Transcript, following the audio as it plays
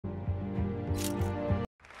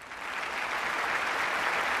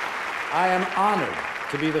I am honored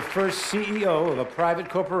to be the first CEO of a private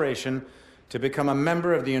corporation to become a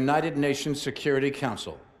member of the United Nations Security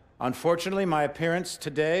Council. Unfortunately, my appearance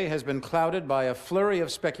today has been clouded by a flurry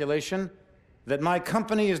of speculation that my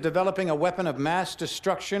company is developing a weapon of mass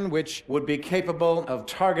destruction which would be capable of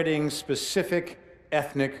targeting specific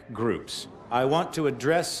ethnic groups. I want to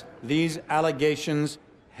address these allegations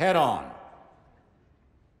head on.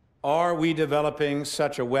 Are we developing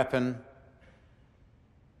such a weapon?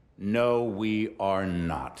 No, we are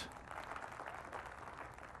not.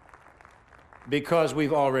 Because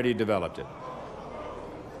we've already developed it.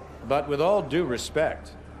 But with all due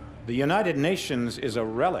respect, the United Nations is a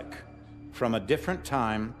relic from a different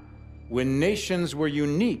time when nations were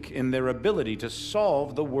unique in their ability to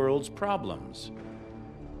solve the world's problems.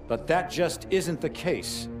 But that just isn't the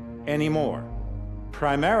case anymore.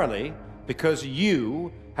 Primarily because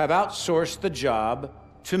you have outsourced the job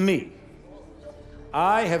to me.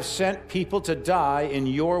 I have sent people to die in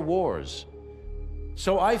your wars.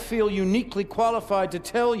 So I feel uniquely qualified to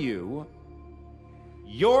tell you,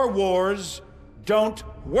 your wars don't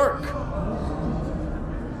work.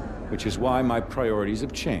 Which is why my priorities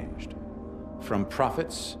have changed from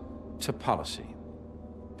profits to policy.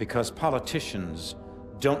 Because politicians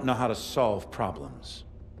don't know how to solve problems.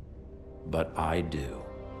 But I do.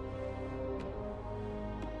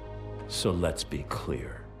 So let's be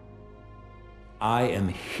clear. I am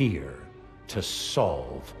here to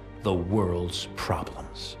solve the world's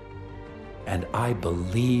problems. And I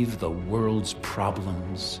believe the world's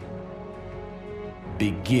problems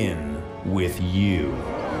begin with you.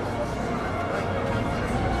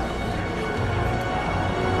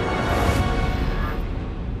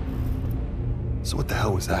 So what the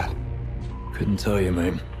hell was that? Couldn't tell you,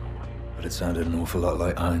 mate. But it sounded an awful lot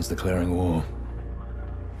like Irons declaring war.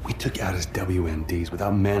 We took out his WMDs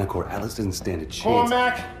without Manticore. Atlas didn't stand a chance.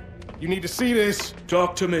 Cormac, you need to see this.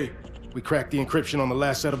 Talk to me. We cracked the encryption on the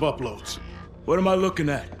last set of uploads. What am I looking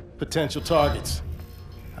at? Potential targets.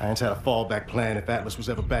 Irons had a fallback plan if Atlas was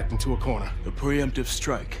ever backed into a corner. A preemptive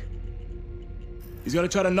strike. He's gonna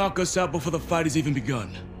try to knock us out before the fight has even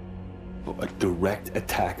begun. A direct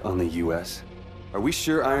attack on the US? Are we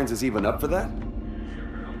sure Irons is even up for that?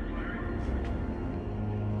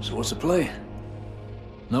 So what's the play?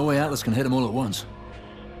 No way Atlas can hit them all at once.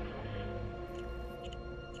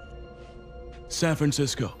 San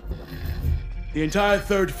Francisco. The entire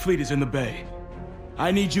Third Fleet is in the bay.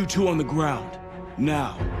 I need you two on the ground.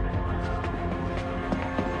 Now.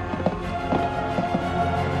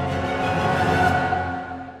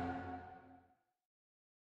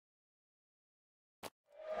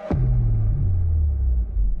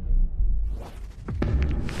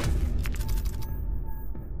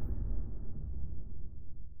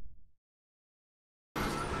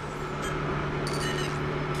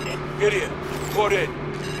 Gideon, report in.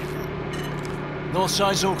 North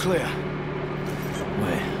side's all clear.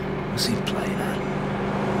 Wait, what's he playing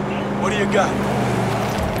at? What do you got?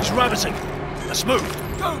 He's rabbiting. Let's move.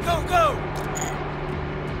 Go, go, go!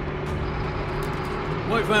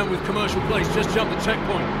 White van with commercial plates just jumped the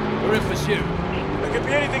checkpoint. We're in pursuit. There could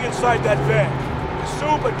be anything inside that van.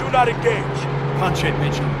 Pursue, but do not engage. Punch it,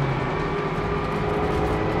 Mitchell.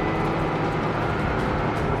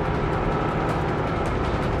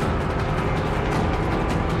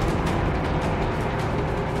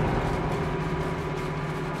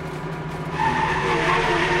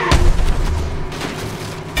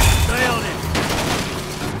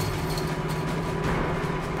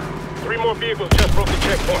 Vehicles just broke the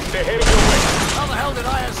checkpoint. They're heading your way. How the hell did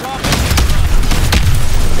ISR?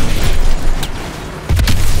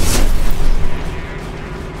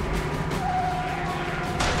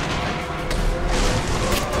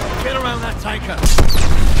 Get around that tanker.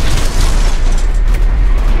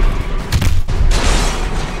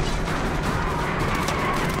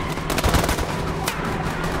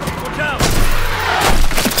 Look out!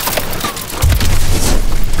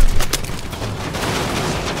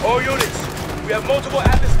 All units. We have multiple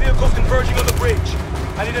Atlas vehicles converging on the bridge.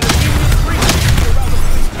 I need an immediate breach around the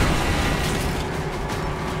fleet.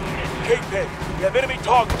 Cape, we have enemy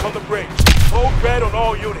targets on the bridge. Hold red on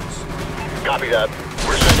all units. Copy that.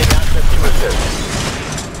 We're sending assets to assist.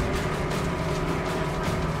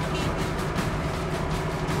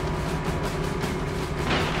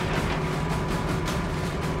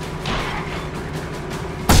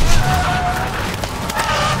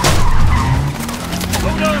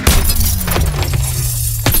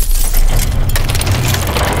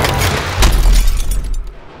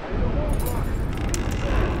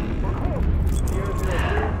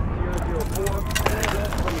 North.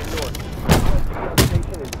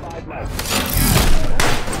 Station in 5 miles.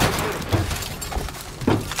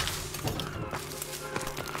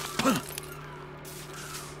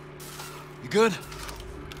 good?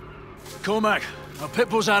 Cormac, our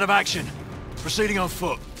Pitbull's out of action. Proceeding on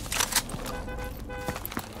foot.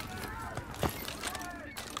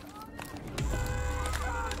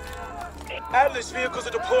 Atlas vehicles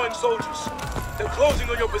are deploying soldiers. They're closing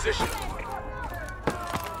on your position.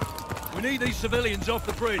 We need these civilians off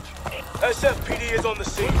the bridge. SFPD is on the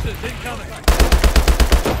scene. Boosters incoming.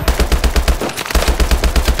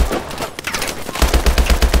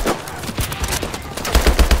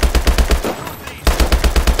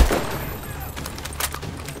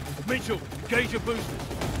 Mitchell, engage your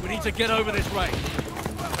boosters. We need to get over this range.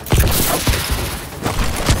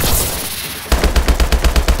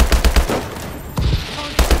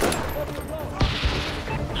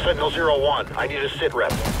 Sentinel 01, I need a sit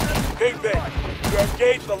rep. Big Ben, we are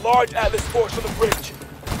engaged with a large Atlas force on the bridge.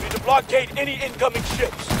 We need to blockade any incoming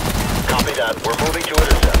ships. Copy that. We're moving to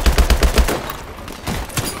intercept.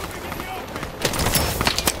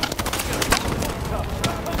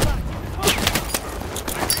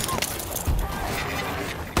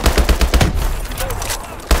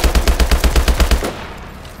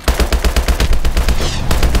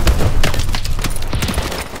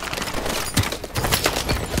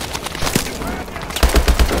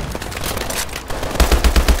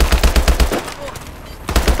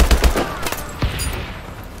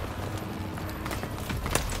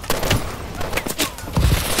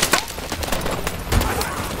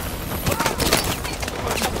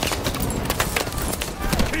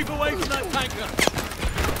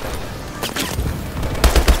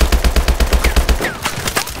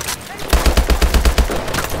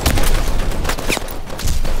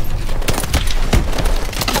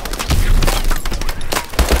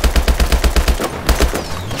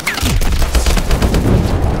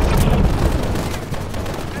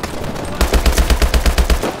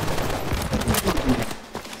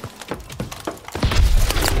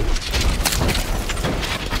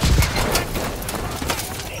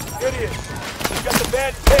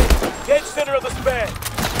 Dead center of the span.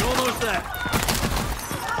 Almost there.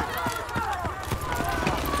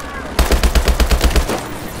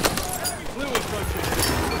 Blue approaching.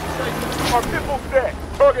 Our Pitbull's dead.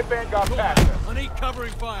 Target van got past us. I need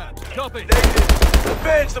covering fire. Copy. Negative. The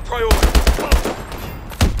van's the priority.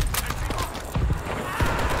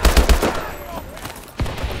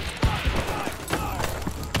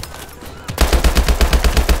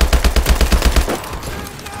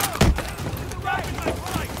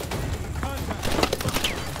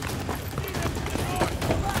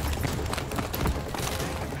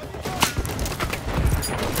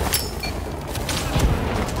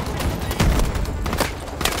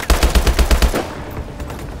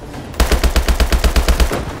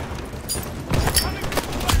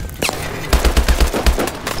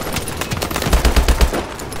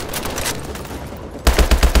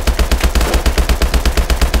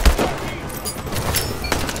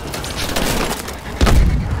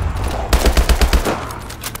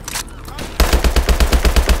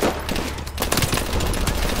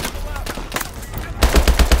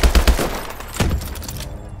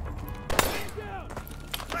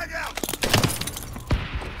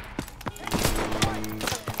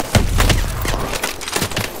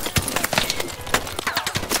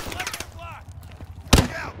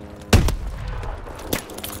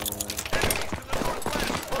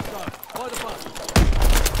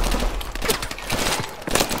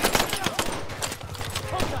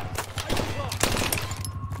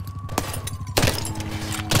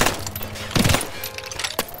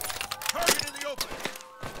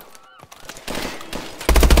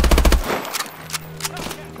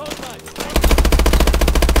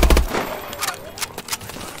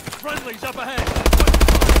 Friendly's up ahead.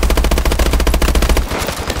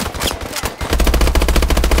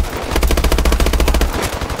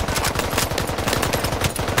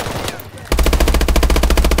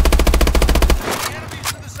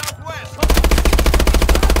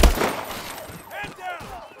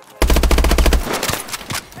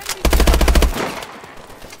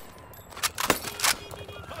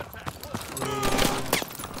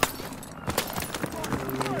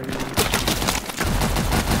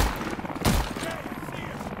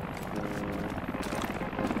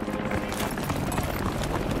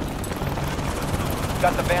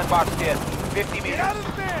 Got the van boxed in. 50 meters. Get out of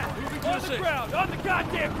the van! Moving to On the the six. ground! On the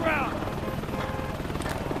goddamn ground!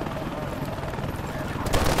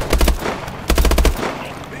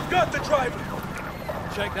 We've got the driver!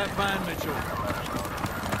 Check that van, Mitchell.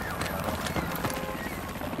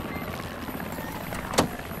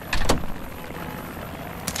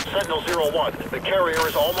 Sentinel 01, the carrier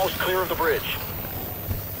is almost clear of the bridge.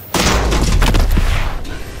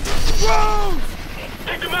 Drones!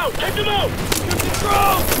 Take them out! Take them out! Get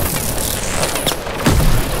control!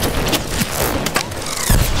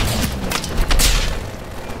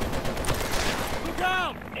 Look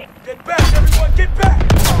out! Get back, everyone! Get back!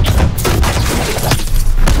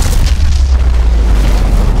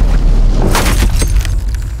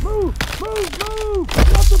 Move!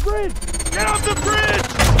 Get off the bridge! Get off the bridge!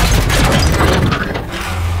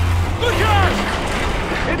 Look out!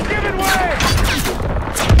 It's giving way!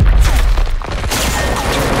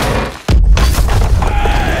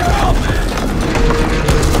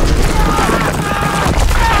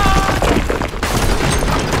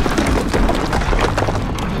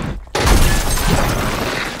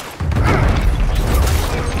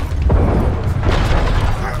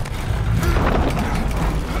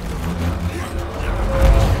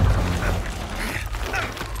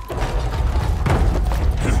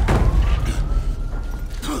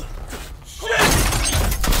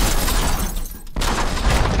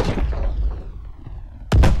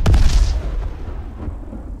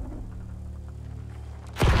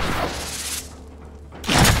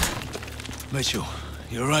 Mitchell,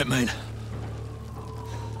 you alright, mate?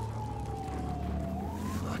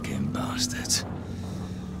 Fucking bastards.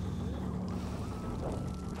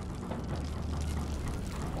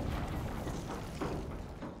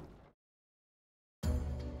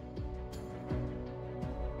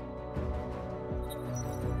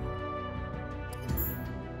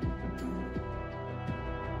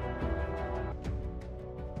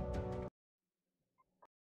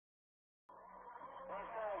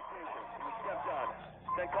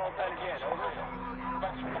 Call sign again, over.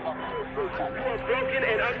 You are broken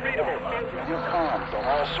and unreadable. Your comms on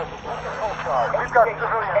all surface. We've got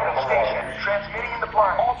civilian any station. Transmitting in the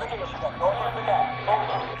blind. All stations. Over the gap.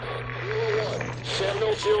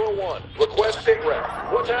 Sentinel 01. Request sitrep.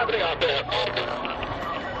 What's happening out there?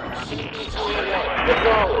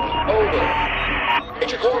 Acknowledge. Over.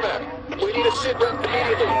 Major Cormac, we need a sitrep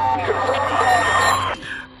immediately. Confirm.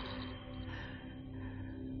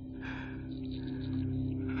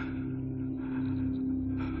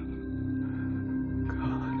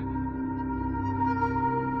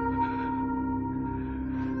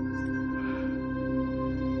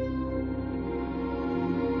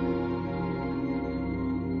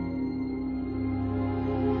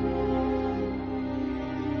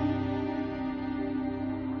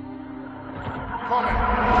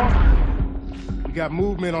 We got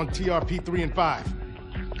movement on TRP 3 and 5.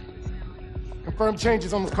 Confirmed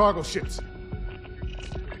changes on those cargo ships.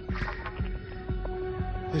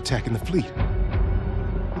 They're attacking the fleet.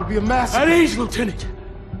 It'll be a massive... At ease, Lieutenant!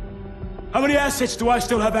 How many assets do I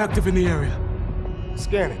still have active in the area?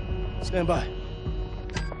 Scanning. Stand by.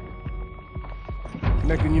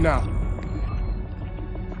 Connecting you now.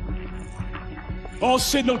 All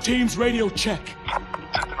signal teams radio check.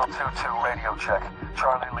 Sentinel 2-2 radio check.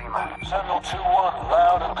 Charlie Lima. Sentinel 2-1,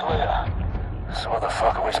 loud and clear. So what the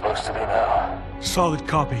fuck are we supposed to do now? Solid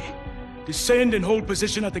copy. Descend and hold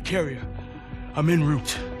position at the carrier. I'm en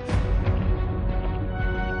route.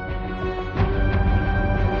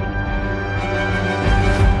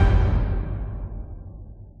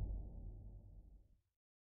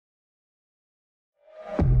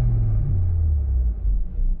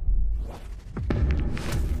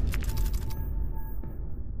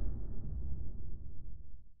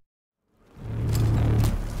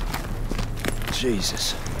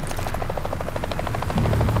 Jesus.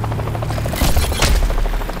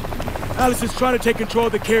 Alice is trying to take control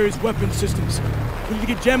of the carrier's weapon systems. We need to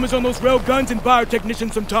get jammers on those rail guns and buy our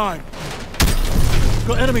technicians some time.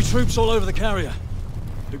 Got enemy troops all over the carrier.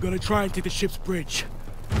 They're gonna try and take the ship's bridge.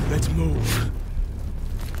 Let's move.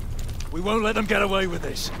 We won't let them get away with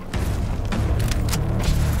this.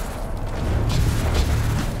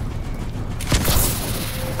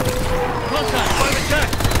 Contact! By the deck!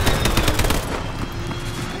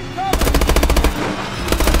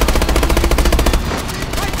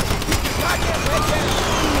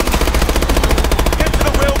 Get to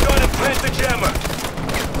the railgun and plant the jammer.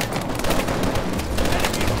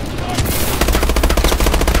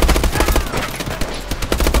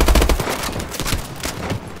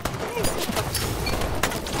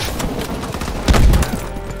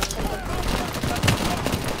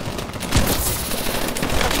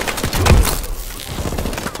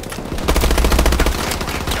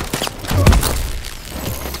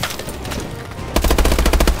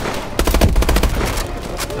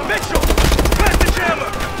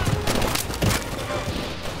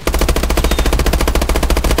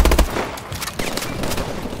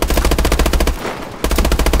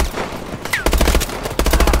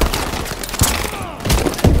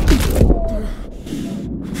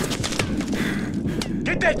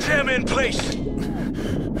 in place!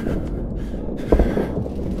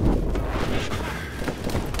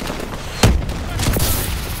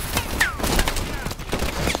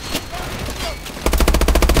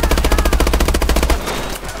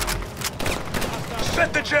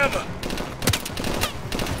 Set the jammer!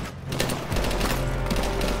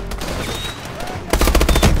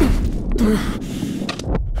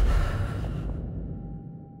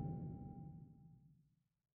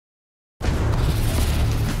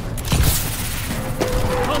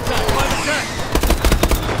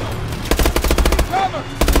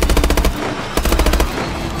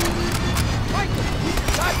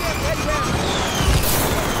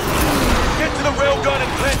 Get to the railgun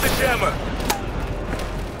and plant the jammer!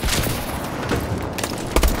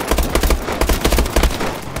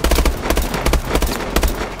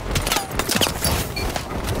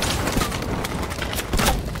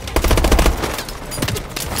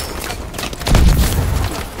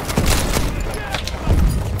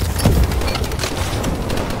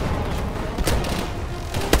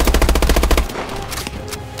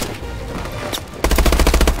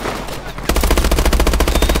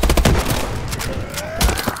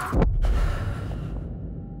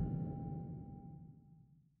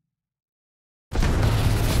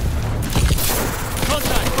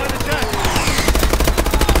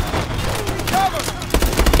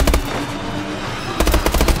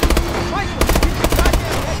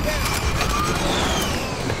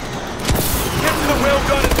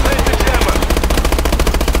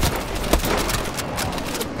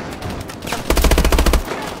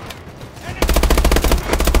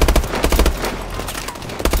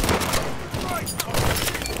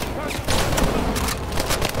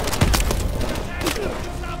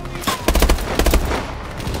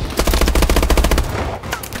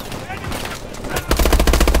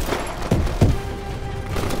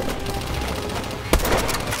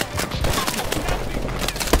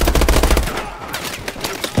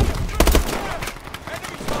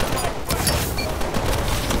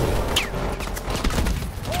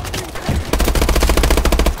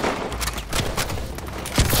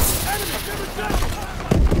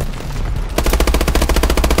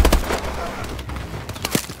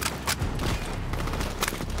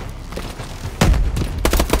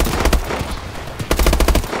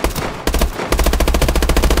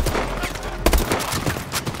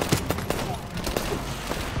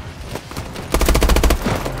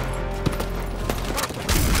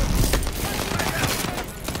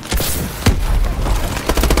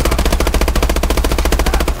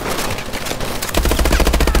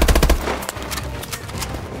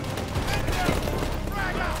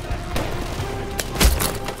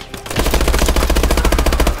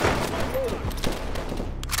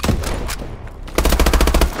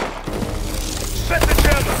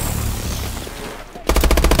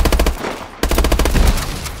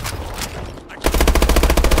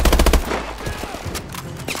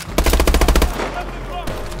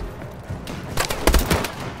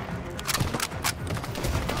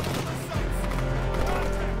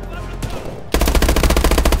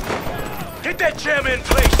 Get that jammer in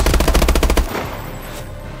place!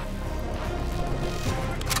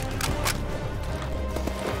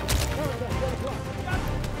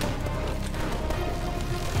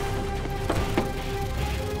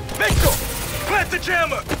 Mitchell! Plant the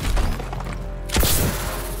jammer!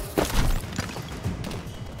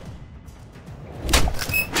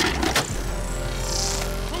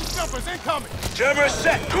 Two jumpers incoming! Jammer is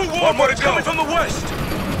set! Two war mortars coming from the west!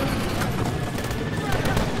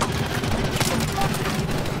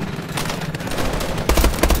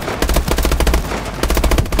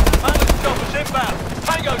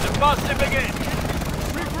 Tango's advanced zipping in.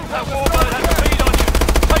 That warbird has a lead on you.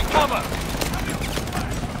 Take cover.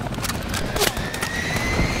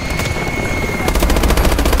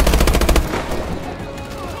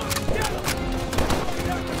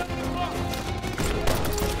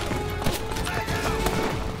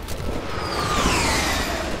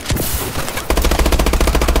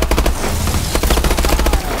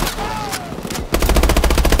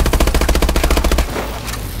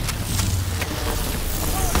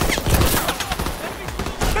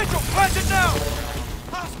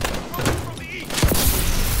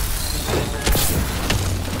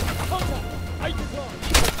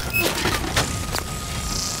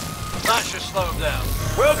 That should slow him down.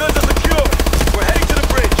 Railguns are secure. We're heading to the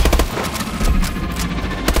bridge.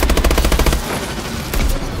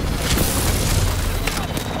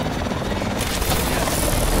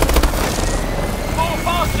 Fall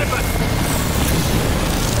fast, Zipper!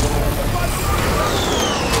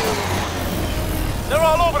 They're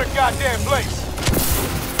all over the goddamn place.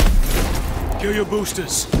 Kill your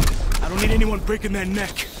boosters. don't need anyone breaking their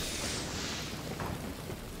neck.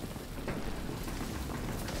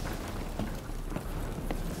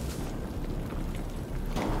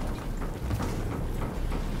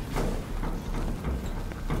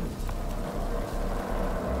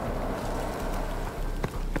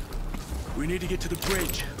 We need to get to the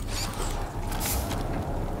bridge.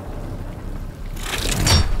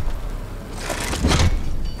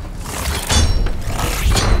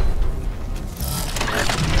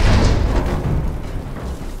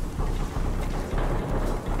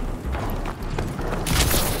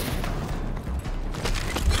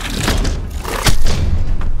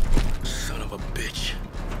 Son of a bitch.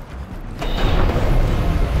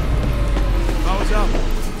 Power's out.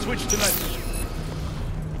 Switch to night vision.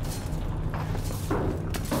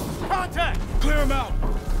 Contact! Clear him out!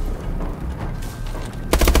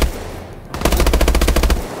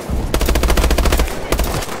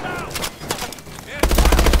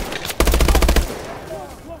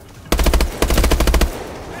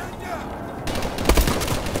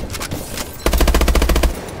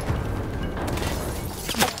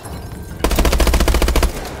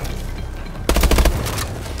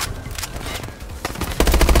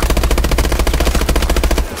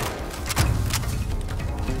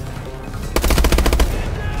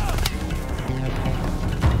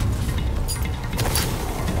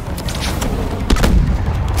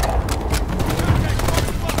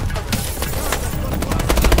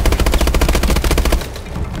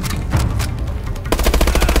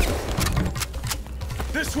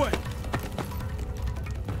 This way!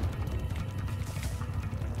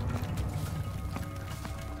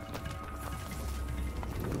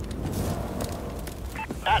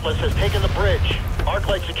 Atlas has taken the bridge.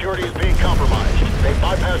 Arclight security is being compromised. They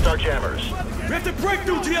bypassed our jammers. We have to break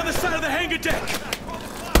through to the other side of the hangar deck!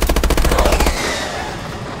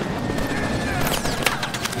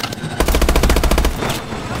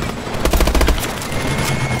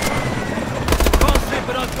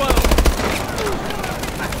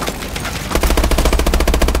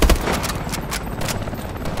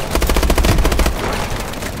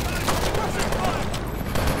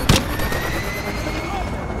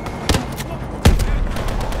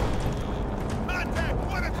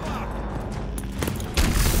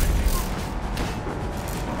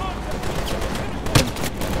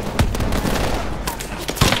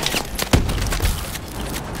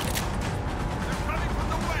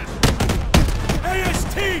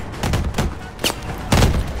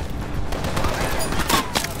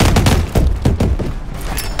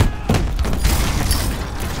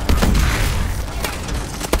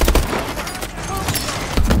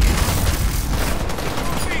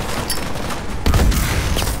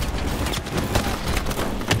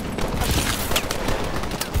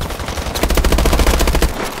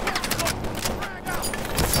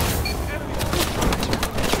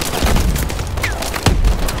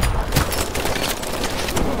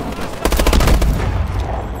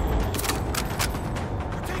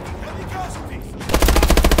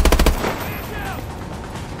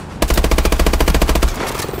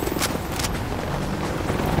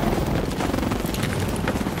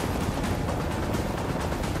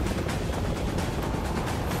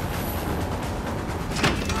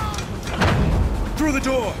 Through the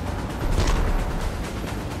door!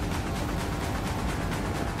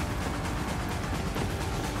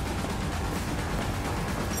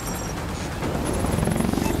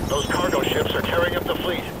 Those cargo ships are tearing up the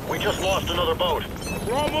fleet. We just lost another boat.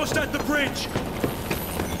 We're almost at the bridge!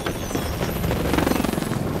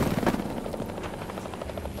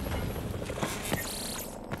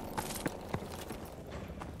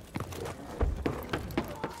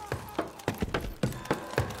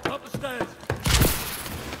 Up the stairs!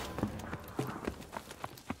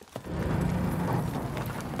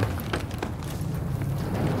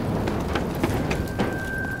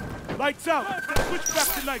 Lights out! Switch back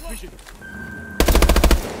to night vision!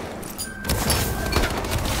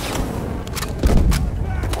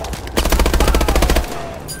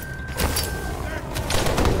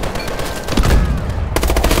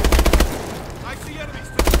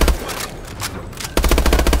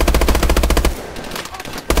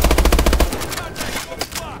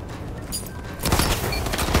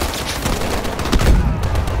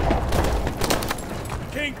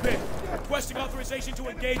 Kingpin, requesting authorization to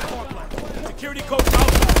engage Parkland. Security code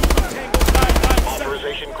Alpha Tango 997.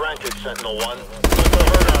 Authorization granted, Sentinel-1. Put the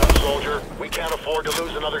herd out, soldier. We can't afford to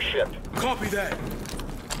lose another ship. Copy that.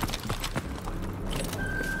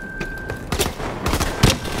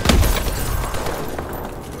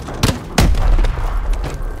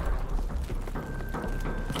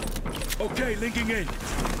 Okay, linking in.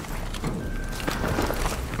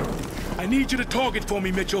 I need you to target for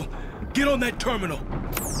me, Mitchell. Get on that terminal.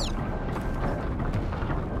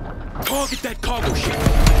 Target that cargo ship.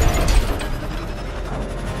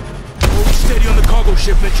 Hold steady on the cargo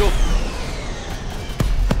ship, Mitchell.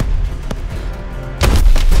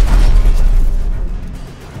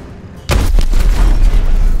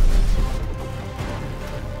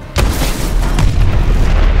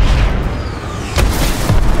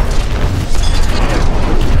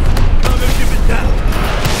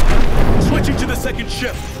 Second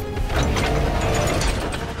ship.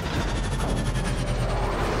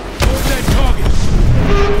 Hold that target.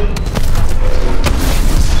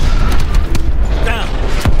 Down.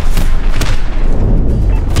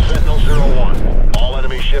 Sentinel 01. All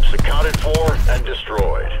enemy ships accounted for and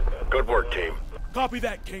destroyed. Good work, team. Copy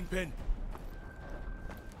that, Kingpin.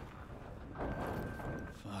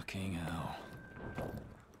 Fucking hell.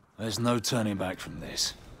 There's no turning back from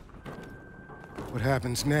this. What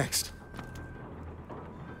happens next?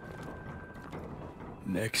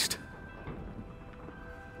 Next.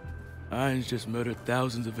 Irons just murdered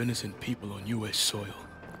thousands of innocent people on U.S. soil.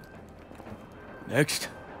 Next,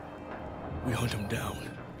 we hunt them down.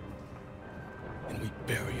 And we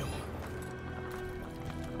bury them.